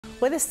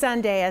Well, this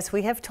Sunday, as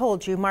we have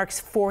told you, marks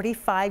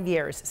 45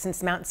 years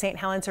since Mount St.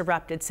 Helens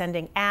erupted,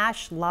 sending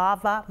ash,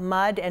 lava,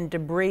 mud, and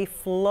debris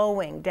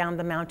flowing down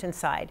the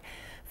mountainside.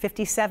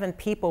 57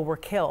 people were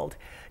killed.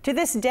 To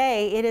this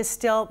day, it is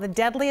still the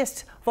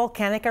deadliest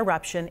volcanic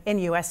eruption in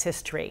U.S.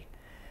 history.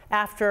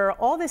 After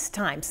all this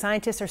time,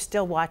 scientists are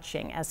still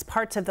watching as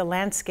parts of the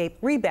landscape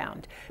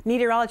rebound.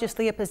 Meteorologist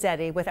Leah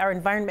Pizzetti with our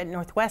Environment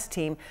Northwest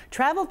team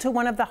traveled to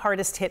one of the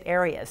hardest hit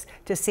areas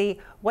to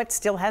see what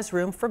still has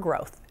room for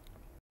growth.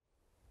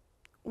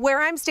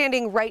 Where I'm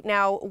standing right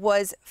now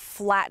was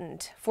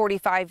flattened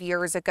 45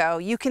 years ago.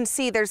 You can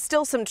see there's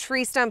still some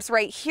tree stumps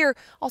right here,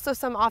 also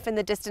some off in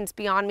the distance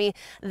beyond me.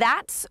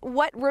 That's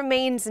what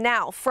remains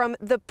now from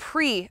the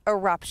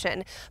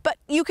pre-eruption. But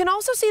you can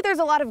also see there's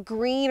a lot of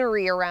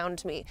greenery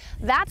around me.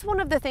 That's one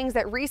of the things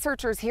that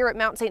researchers here at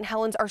Mount St.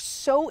 Helens are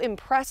so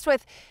impressed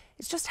with,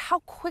 is just how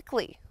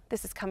quickly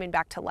this is coming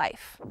back to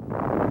life.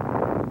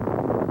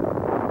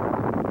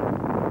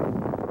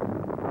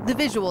 The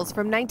visuals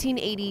from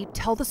 1980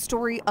 tell the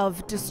story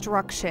of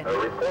destruction.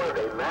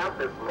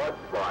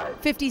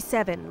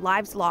 57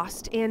 lives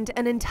lost and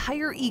an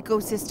entire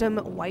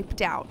ecosystem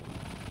wiped out.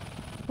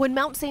 When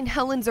Mount St.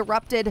 Helens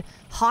erupted,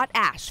 hot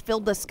ash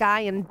filled the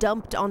sky and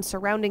dumped on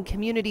surrounding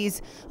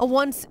communities. A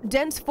once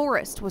dense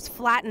forest was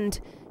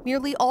flattened.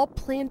 Nearly all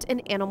plant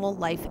and animal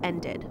life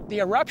ended. The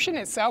eruption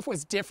itself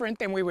was different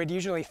than we would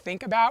usually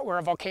think about, where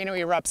a volcano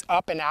erupts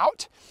up and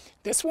out.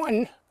 This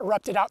one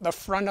erupted out the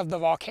front of the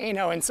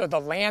volcano, and so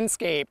the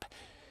landscape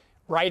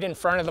right in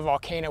front of the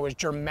volcano was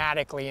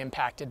dramatically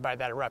impacted by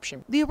that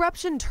eruption. The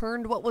eruption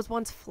turned what was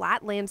once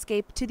flat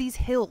landscape to these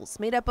hills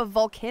made up of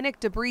volcanic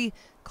debris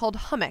called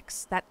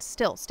hummocks that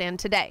still stand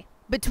today.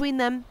 Between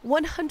them,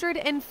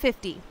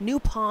 150 new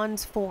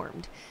ponds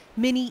formed,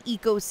 mini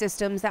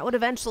ecosystems that would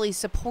eventually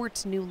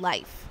support new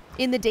life.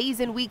 In the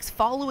days and weeks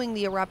following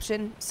the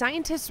eruption,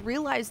 scientists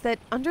realized that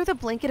under the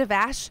blanket of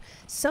ash,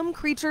 some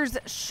creatures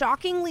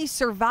shockingly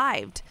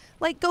survived,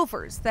 like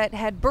gophers that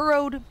had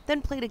burrowed,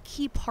 then played a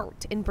key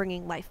part in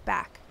bringing life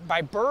back.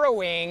 By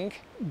burrowing,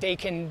 they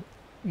can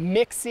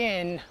mix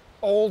in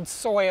old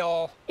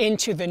soil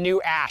into the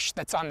new ash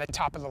that's on the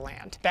top of the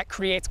land. That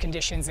creates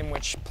conditions in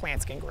which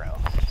plants can grow.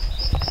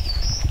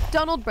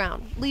 Donald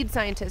Brown, lead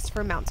scientist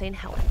for Mount St.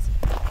 Helens,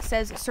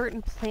 says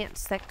certain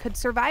plants that could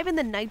survive in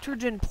the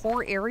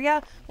nitrogen-poor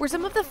area were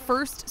some of the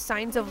first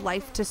signs of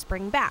life to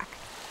spring back.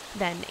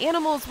 Then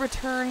animals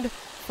returned,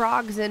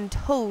 frogs and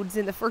toads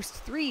in the first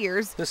 3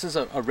 years. This is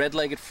a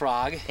red-legged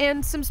frog.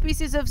 And some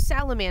species of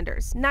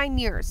salamanders 9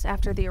 years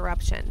after the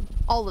eruption.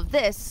 All of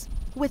this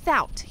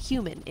without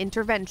human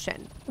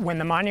intervention. When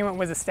the monument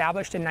was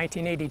established in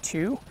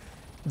 1982,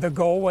 the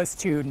goal was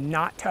to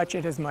not touch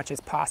it as much as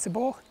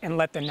possible and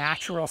let the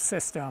natural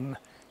system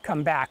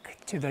come back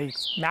to the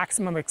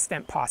maximum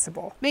extent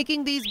possible.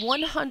 Making these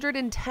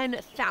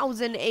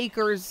 110,000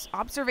 acres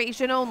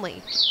observation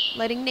only,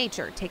 letting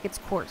nature take its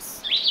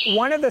course.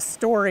 One of the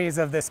stories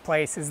of this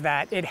place is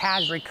that it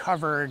has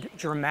recovered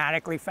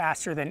dramatically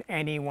faster than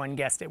anyone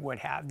guessed it would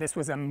have. This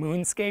was a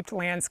moonscaped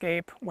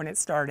landscape when it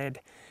started,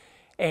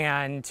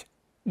 and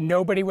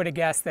nobody would have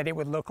guessed that it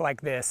would look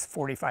like this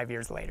 45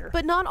 years later.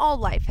 But not all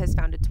life has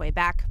found its way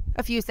back.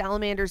 A few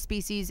salamander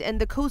species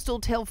and the coastal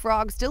tail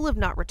frog still have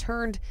not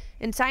returned,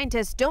 and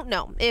scientists don't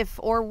know if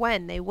or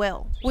when they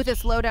will. With a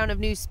slowdown of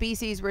new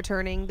species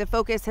returning, the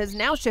focus has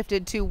now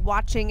shifted to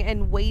watching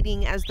and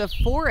waiting as the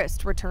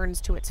forest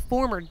returns to its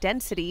former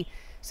density,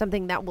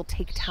 something that will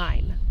take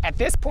time. At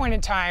this point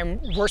in time,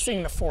 we're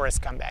seeing the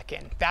forest come back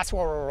in. That's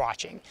what we're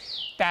watching.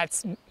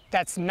 That's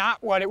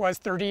not what it was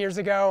 30 years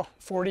ago,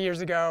 40 years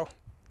ago,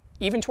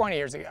 even 20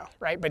 years ago,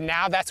 right? But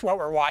now that's what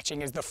we're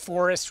watching, is the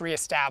forest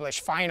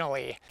reestablished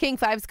finally. King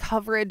 5's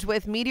coverage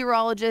with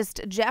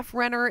meteorologist Jeff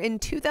Renner in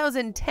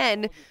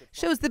 2010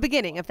 shows the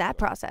beginning of that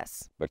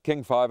process. But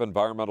King 5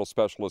 environmental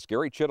specialist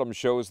Gary Chittum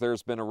shows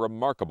there's been a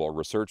remarkable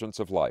resurgence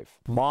of life.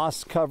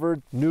 Moss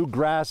covered, new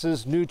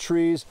grasses, new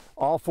trees,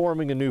 all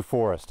forming a new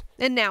forest.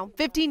 And now,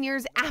 15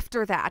 years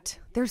after that,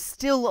 there's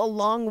still a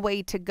long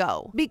way to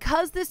go.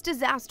 Because this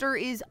disaster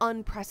is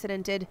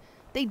unprecedented,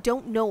 they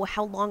don't know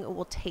how long it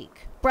will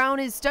take. Brown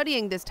is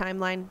studying this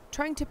timeline,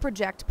 trying to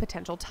project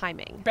potential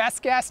timing.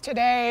 Best guess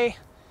today,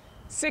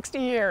 60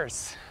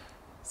 years.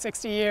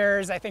 60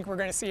 years, I think we're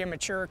going to see a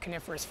mature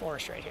coniferous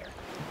forest right here.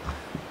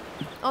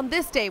 On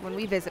this day when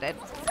we visited,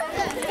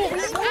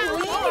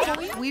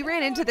 we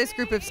ran into this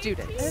group of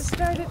students. It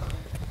started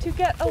to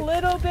get a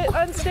little bit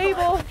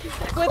unstable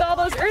with all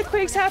those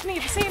earthquakes happening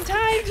at the same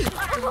time.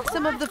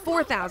 Some of the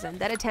 4,000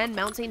 that attend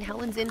Mount St.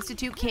 Helens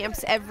Institute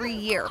camps every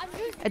year.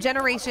 A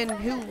generation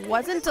who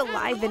wasn't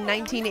alive in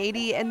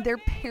 1980, and their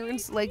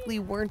parents likely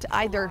weren't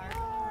either.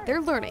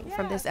 They're learning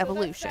from this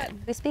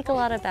evolution. We speak a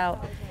lot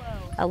about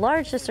a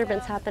large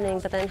disturbance happening,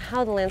 but then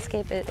how the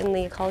landscape and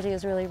the ecology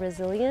is really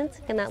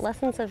resilient, and that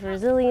lessons of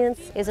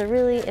resilience is a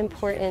really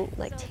important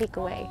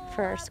takeaway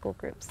for our school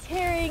groups.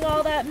 Carrying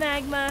all that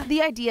magma.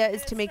 The idea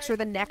is to make sure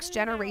the next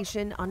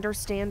generation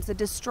understands the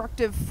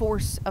destructive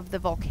force of the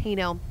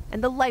volcano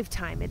and the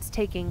lifetime it's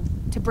taking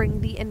to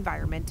bring the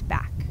environment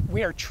back.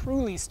 we are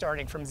truly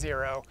starting from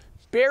zero.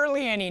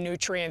 Barely any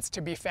nutrients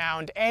to be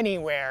found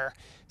anywhere,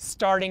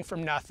 starting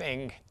from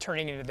nothing,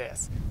 turning into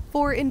this.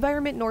 For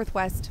Environment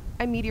Northwest,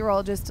 I'm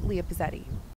meteorologist Leah Pizzetti.